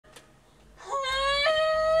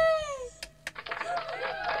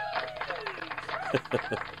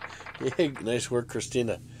Yeah, nice work,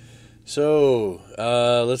 Christina. So,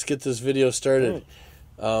 let's get this video started.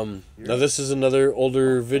 Now, this is another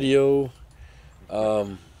older video.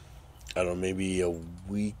 I don't know, maybe a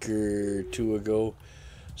week or two ago.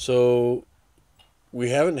 So, we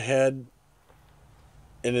haven't had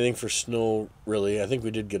anything for snow, really. I think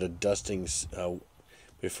we did get a dusting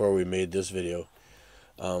before we made this video.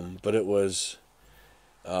 But it was,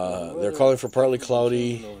 they're calling for partly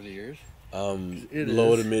cloudy,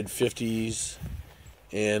 low to mid 50s,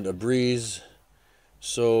 and a breeze.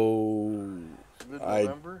 So I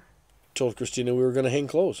told Christina we were going to hang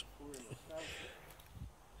clothes.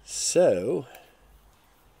 So,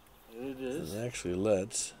 it is. Actually,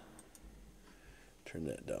 let's turn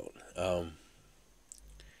that down.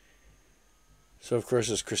 So, of course,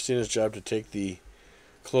 it's Christina's job to take the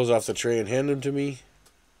clothes off the tray and hand them to me.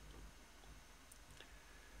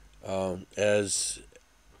 As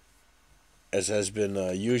has been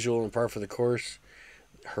usual and par for the course,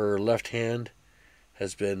 her left hand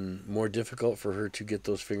has been more difficult for her to get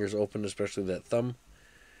those fingers open, especially that thumb.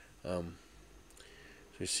 So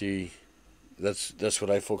you see, that's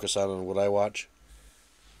what I focus on and what I watch.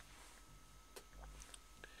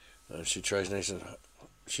 She tries nice and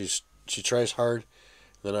she tries hard.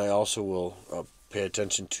 Then I also will pay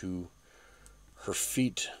attention to her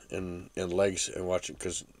feet and legs and watch it,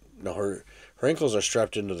 because now her ankles are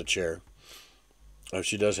strapped into the chair.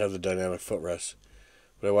 She does have the dynamic footrest,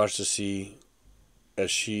 but I watch to see, as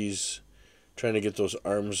she's trying to get those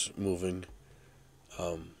arms moving,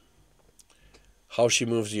 how she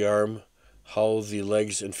moves the arm, how the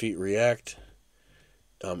legs and feet react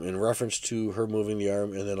in reference to her moving the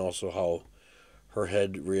arm, and then also how her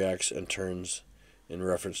head reacts and turns in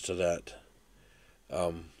reference to that.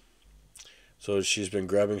 So she's been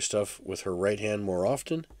grabbing stuff with her right hand more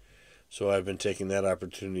often, so I've been taking that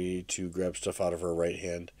opportunity to grab stuff out of her right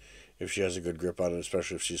hand if she has a good grip on it,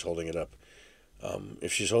 especially if she's holding it up.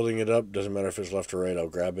 If she's holding it up, doesn't matter if it's left or right, I'll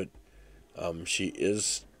grab it. She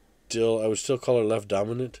is still, I would still call her left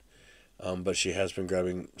dominant, but she has been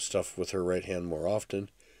grabbing stuff with her right hand more often.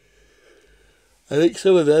 I think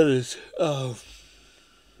some of that is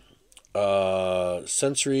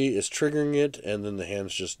sensory is triggering it, and then the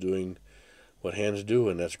hand's just doing what hands do,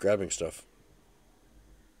 and that's grabbing stuff.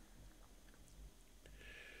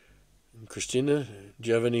 Christina, do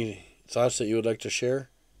you have any thoughts that you would like to share?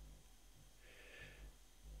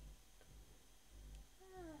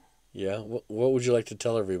 Yeah? What would you like to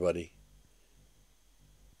tell everybody?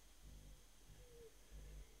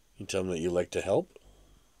 You tell them that you like to help?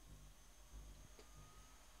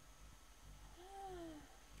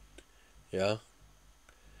 Yeah?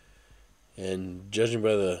 And judging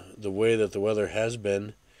by the way that the weather has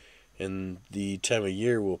been and the time of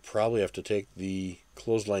year, we'll probably have to take the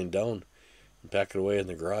clothesline down and pack it away in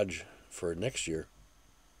the garage for next year.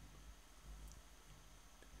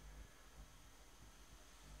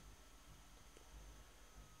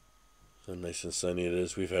 So nice and sunny it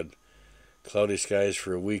is. We've had cloudy skies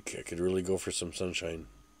for a week. I could really go for some sunshine.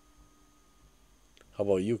 How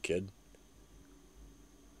about you, kid?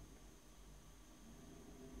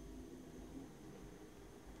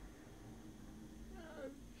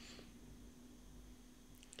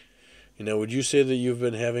 You know, would you say that you've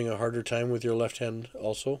been having a harder time with your left hand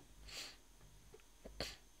also?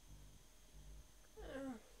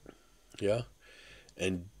 Yeah?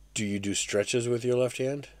 And do you do stretches with your left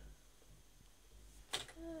hand?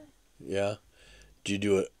 Yeah? Do you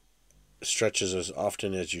do stretches as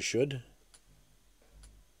often as you should?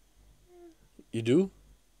 You do?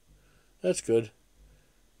 That's good.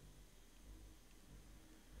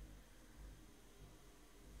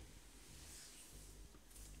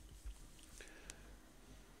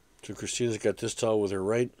 So Christina's got this towel with her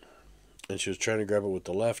right, and she was trying to grab it with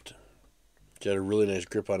the left. She had a really nice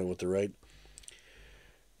grip on it with the right.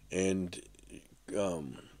 And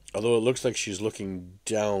although it looks like she's looking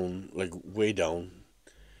down, like way down,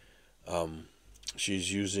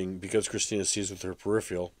 she's using, because Christina sees with her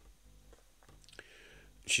peripheral,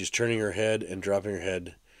 she's turning her head and dropping her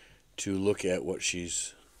head to look at what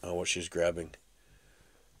she's grabbing.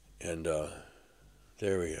 And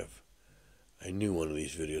there we have. I knew one of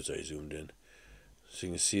these videos I zoomed in. So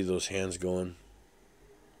you can see those hands going.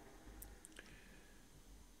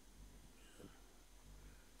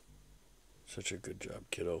 Such a good job,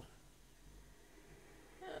 kiddo.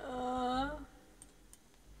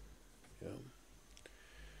 Yeah.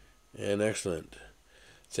 And excellent.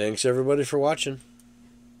 Thanks everybody for watching.